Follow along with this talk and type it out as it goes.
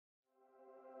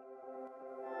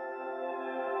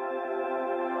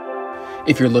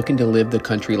If you're looking to live the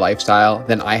country lifestyle,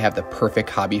 then I have the perfect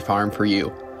hobby farm for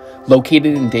you.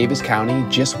 Located in Davis County,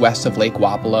 just west of Lake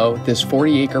Wapello, this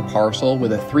 40-acre parcel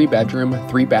with a 3-bedroom,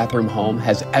 3-bathroom home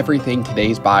has everything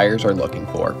today's buyers are looking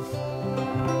for.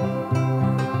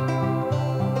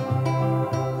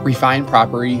 Refined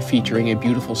property featuring a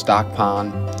beautiful stock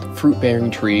pond,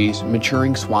 fruit-bearing trees,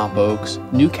 maturing swamp oaks,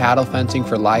 new cattle fencing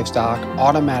for livestock,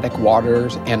 automatic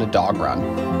waters, and a dog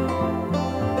run.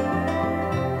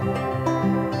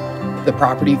 The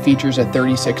property features a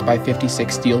 36 by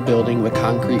 56 steel building with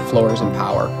concrete floors and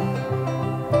power.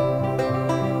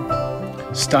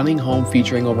 Stunning home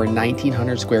featuring over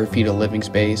 1,900 square feet of living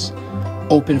space,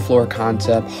 open floor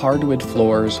concept, hardwood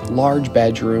floors, large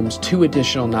bedrooms, 2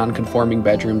 additional non-conforming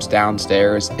bedrooms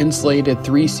downstairs, insulated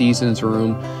 3 seasons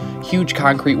room, huge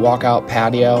concrete walkout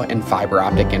patio, and fiber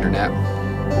optic internet.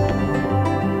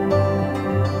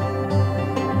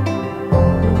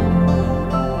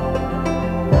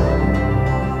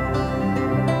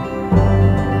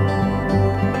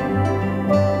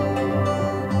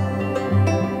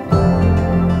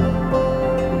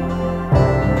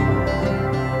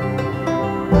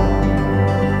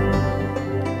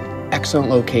 Excellent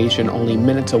location, only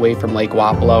minutes away from Lake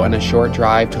Wapello and a short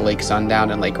drive to Lake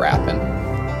Sundown and Lake Rathbun.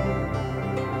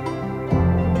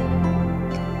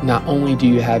 Not only do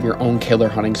you have your own killer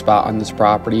hunting spot on this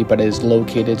property, but it is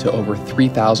located to over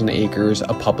 3,000 acres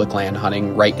of public land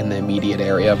hunting right in the immediate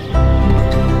area.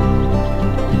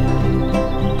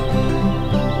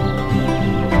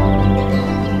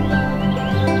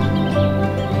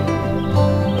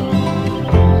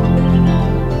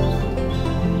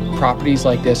 Properties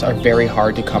like this are very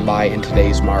hard to come by in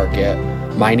today's market.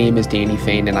 My name is Danny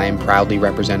Fain, and I am proudly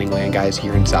representing Land Guys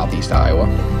here in Southeast Iowa.